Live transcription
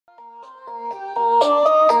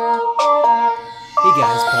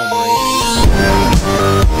guys,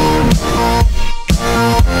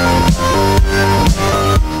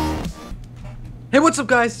 Hey, what's up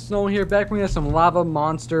guys, Snow here, back bringing us some lava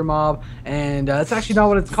monster mob, and it's actually not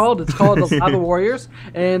what it's called the Lava Warriors,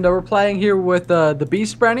 and we're playing here with the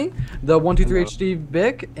Beast Breny, the 123 HD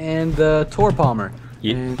Vikk, and the Tor Palmer.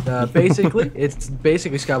 Yeah. And basically, it's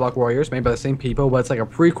basically Skyblock Warriors, made by the same people, but it's like a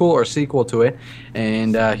prequel or sequel to it.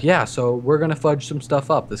 And yeah, so we're gonna fudge some stuff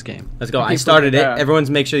up this game. Let's go. I started it. Everyone's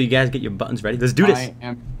make sure you guys get your buttons ready. Let's do this. I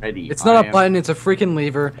am ready. It's not a button. It's a freaking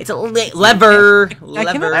lever. It's a lever.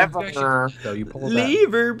 Lever. So you pull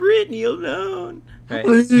lever Brittany alone. Right.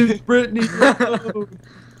 Leave Brittany alone.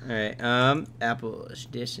 All right. Apple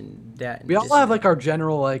this and that. And we all have like our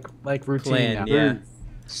general like routine. Plan. Now. Yeah.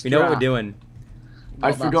 We know what we're doing.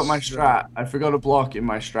 I forgot my strat. I forgot a block in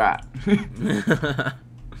my strat.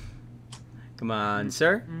 Come on,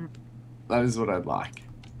 sir. That is what I'd like.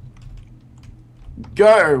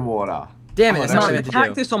 Go, water. Damn it, that's not what I meant The to do.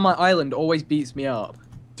 cactus on my island always beats me up.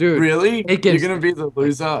 Dude, Really? You're gonna be the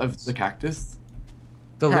loser of the cactus?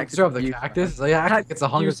 the loser of the cactus? Like, yeah, it's a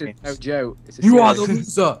Hunger Games. No joke. You are the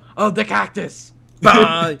loser of the cactus.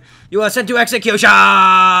 You are sent to execution.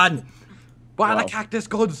 Why the cactus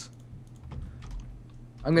goods?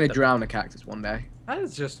 I'm gonna drown a cactus one day. That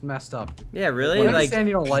is just messed up. Yeah, really? I Like, understand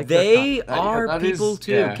you don't like they that. are that people is-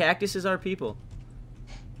 too. yeah. Cactuses are people.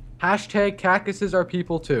 Hashtag cactuses are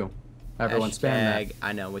people too. Everyone spam that. Hashtag,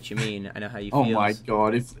 I know what you mean. I know how you Oh feel. my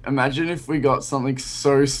god! Imagine if we got something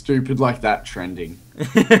so stupid like that trending.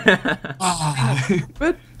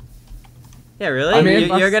 But Yeah, really? I mean,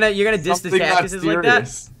 you're gonna diss the Something cactuses that's like that?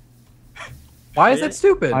 serious. why is Really? that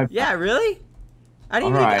stupid? Yeah, really? I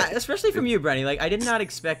didn't Alright. think, especially from you, Breny. Like, I did not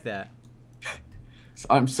expect that.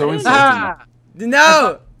 I'm so insulted. Ah!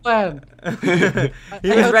 No! Plan. He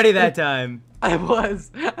was ready that time. I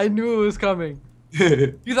was. I knew it was coming.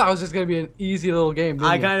 You thought it was just gonna be an easy little game, didn't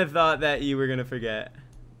I you? kind of thought that you were gonna forget.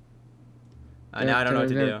 Now I don't know what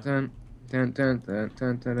to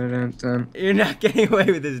do. You're not getting away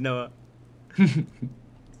with this, Noah.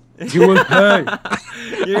 You will pay.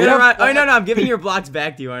 You're gonna run. Oh no, I'm giving your blocks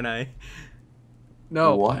back to you, aren't I?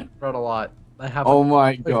 No. What? I wrote a lot. I have. Oh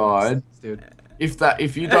my god! dude.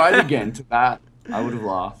 If you died again to that, I would have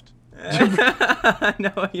laughed.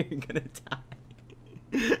 No, you're gonna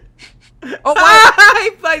die. Oh my!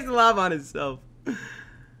 He placed lava on himself.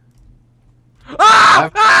 Ah!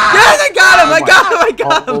 Yes, I got him! I got him! I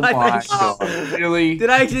got him! Oh I my got him. god! Really? Did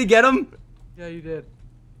I actually get him? Yeah, you did.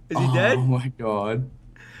 Is he dead? Oh my god!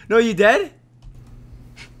 No, you dead?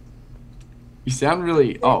 You sound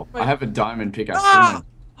really. Oh, I have a diamond pickaxe. Ah!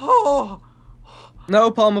 Oh!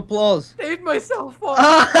 No palm applause. Saved myself.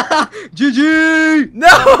 GG! No,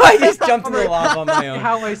 I just jumped in the lava on my own.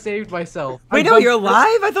 How I saved myself. Wait, no, you're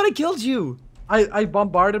alive? I thought I killed you. I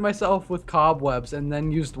bombarded myself with cobwebs and then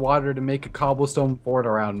used water to make a cobblestone fort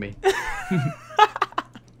around me. You have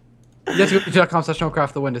to go to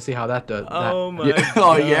youtube.com/snowcraft the win to see how that does. Oh my Yeah.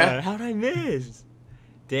 god. Oh, yeah? How'd I miss?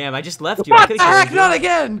 Damn, I just left you. What I the heck? killed Not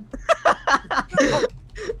again!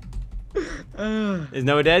 you. Is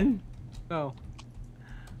Noah dead? No.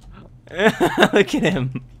 Look at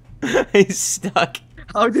him. He's stuck.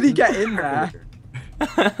 How did he get in there?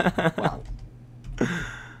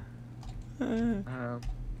 Wow.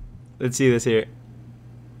 Let's see this here.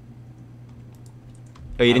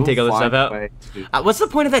 Oh, you didn't take all the stuff out? What's the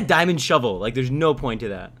point of that diamond shovel? Like, there's no point to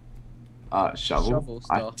that. Shovel. Shovel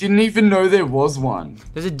I stuff. didn't even know there was one.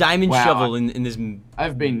 There's a diamond Wow. shovel in this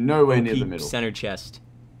I've been nowhere near OP the middle. center chest.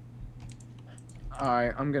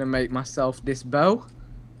 Alright, I'm gonna make myself this bow.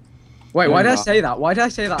 Wait, why did I say that? Why did I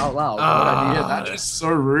say that out loud? Yeah, that is so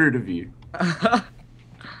rude of you. I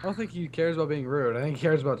don't think he cares about being rude. I think he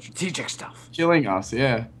cares about strategic stuff. Killing us,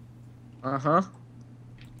 yeah. Uh-huh.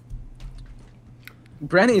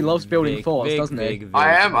 Breny loves building Vikk, forts, Vikk, doesn't he? Vikk, I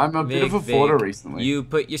Vikk, am. I'm a bit of a Vikk, forter Vikk. recently. You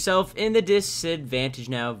put yourself in the disadvantage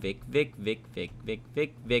now. Vikk, Vikk, Vikk, Vikk, Vikk,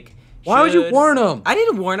 Vikk, Vikk. Why would you Should- warn him? I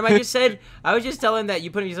didn't warn him. I just said I was just telling him that you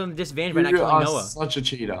put yourself in the disadvantage by not You killing are Noah. such a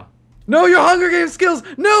cheater. No, your Hunger Games skills!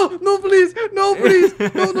 No! No, please! No, please!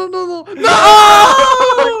 No, no, no, no! No!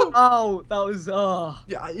 Oh, that was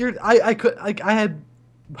Yeah, I had.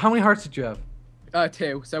 How many hearts did you have?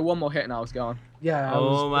 2. So one more hit and I was gone. Yeah.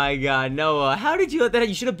 Oh my God, Noah! How did you let that?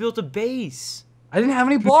 You should have built a base. I didn't have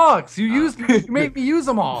any blocks. You made me use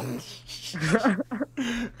them all.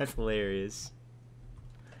 That's hilarious.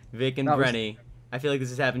 Vic and That was- Breny. I feel like this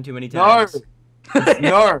has happened too many No! times.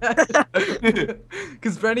 No!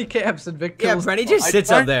 Because Breny camps and Vikk Yeah, kills. Breny just I sits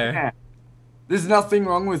don't up there. care. There's nothing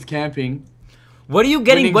wrong with camping. What are you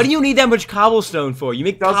getting? Winning's- What do you need that much cobblestone for? You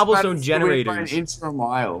make Doesn't cobblestone matter, still win by an generators. inch or a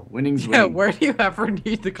mile. Winning's Yeah, winning. where do you ever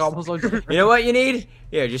need the cobblestone? You know what you need?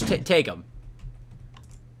 Here, just take them.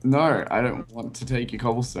 No, I don't want to take your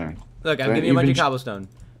cobblestone. Look, I'm Don't giving you a bunch of even- cobblestone.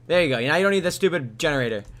 There you go. Now you don't need that stupid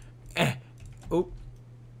generator. Oop.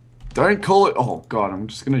 Don't call it. Oh god, I'm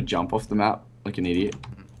just gonna jump off the map like an idiot.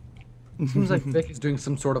 Seems like Vikk is doing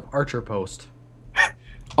some sort of archer post.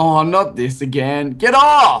 Oh, not this again. Get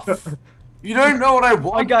off! You don't know what I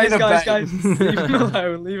want. Guys, in a guys, bag. guys, leave him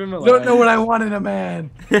alone. Leave him alone. Don't know what I want in a man.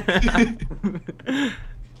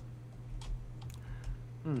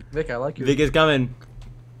 Vikk, I like you. Vikk is coming.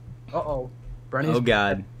 Uh-oh. Brenny's Oh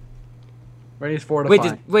god. Brenny's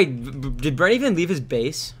fortifying. Did Breny even leave his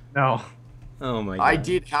base? No. Oh my god. I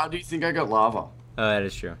did. How do you think I got lava? Oh, that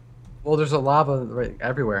is true. Well, there's a lava right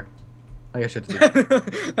everywhere. I guess you have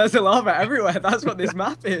to There's a lava everywhere. That's what this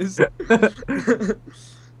map is.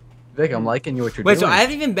 Vikk, I'm liking you what you're Wait, doing. so I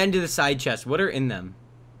haven't even been to the side chest. What are in them?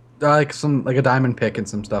 like a diamond pick and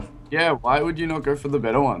some stuff. Yeah, why would you not go for the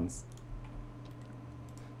better ones?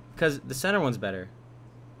 Because the center one's better.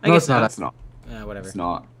 No, it's not. That's not. Whatever. It's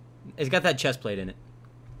not. It's got that chest plate in it.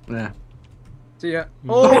 Yeah. See ya.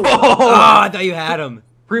 Oh, Oh! I thought you had him.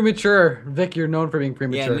 Premature. Vikk, you're known for being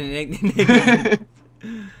premature. Yeah.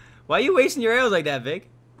 Why are you wasting your arrows like that, Vikk?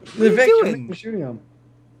 What are you Vikk, doing? you're shooting him.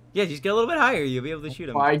 Yeah, just get a little bit higher. You'll be able to shoot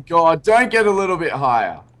him. My god, don't get a little bit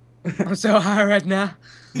higher. I'm so high right now.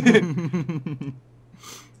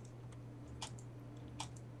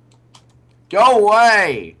 Go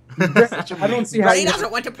away! I don't see how Breny you...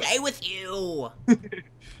 doesn't want to play with you.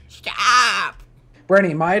 Stop.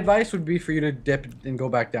 Brenny, my advice would be for you to dip and go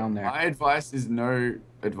back down there. My advice is no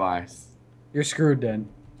advice. You're screwed then.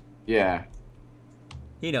 Yeah.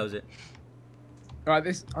 He knows it.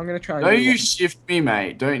 Alright, I'm gonna try and Don't do you one. shift me,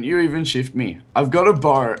 mate. Don't you even shift me. I've got a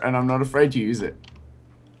bow, and I'm not afraid to use it.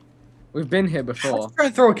 We've been here I before. was trying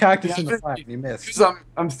to throw a cactus Yeah, in the fire and you missed. Because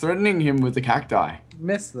I'm threatening him with the cacti. You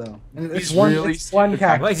missed though. And He's it's one, really it's one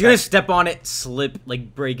cactus. Well, he's gonna step on it, slip,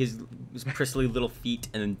 like break his bristly little feet,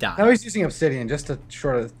 and then die. Now he's using obsidian just to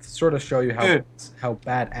sort of show you how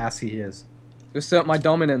badass he is. Assert my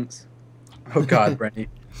dominance. Oh god, Brenny.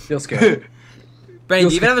 Feel scared. Breny, do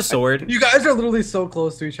you even have a sword? You guys are literally so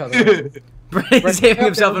close to each other. Breny's saving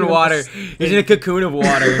himself in water. He's in a cocoon of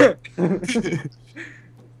water.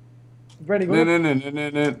 Brenny, go. No, no, no, no, no,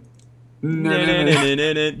 no. No, no,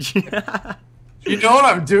 no. No. You know what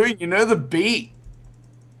I'm doing? You know the beat.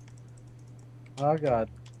 Oh god.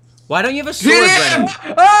 Why don't you have a sword, Hit him!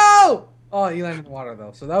 Breny? Oh! Oh, you landed in the water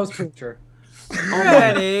though, so that was premature.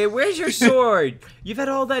 Breny, where's your sword? You've had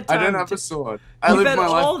all that I time. don't have a sword. I You've live had my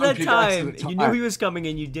life all on that pickaxe time. at a You knew he was coming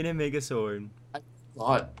and you didn't make a sword.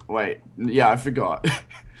 What? Wait. Yeah, I forgot.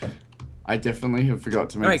 I definitely have forgot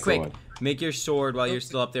to make Alright, a quick. sword. Make your sword while you're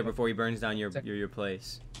still up there before he burns down your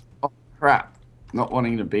place. Oh, crap. Not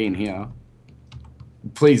wanting to be in here.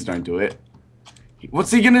 Please don't do it. What's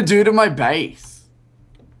he gonna do to my base?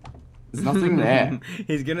 There's nothing there.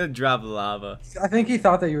 He's gonna drop lava. I think he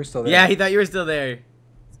thought that you were still there. Yeah, he thought you were still there.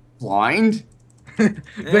 Blind?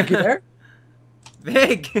 Vic, you there?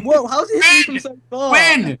 Vikk! Whoa, how's he hitting from so far?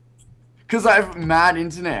 Win! Because I have mad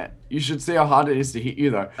internet. You should see how hard it is to hit you,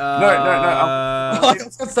 though. No. Oh, I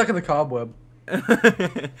got stuck in the cobweb.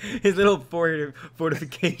 His little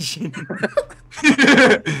fortification.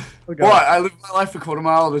 Oh, God. What? I live my life a quarter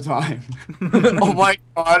mile at a time. Oh my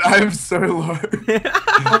god, I am so low. There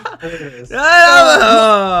it is.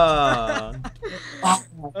 Ah!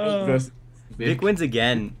 Versus Vikk wins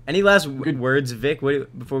again. Any last words, Vikk,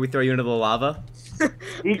 before we throw you into the lava?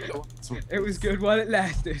 It was good while it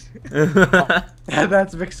lasted. Yeah,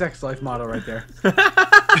 that's Vic's sex life motto right there.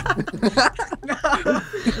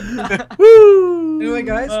 Woo! Anyway,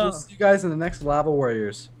 guys, we'll see you guys in the next Lava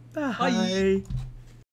Warriors. Bye.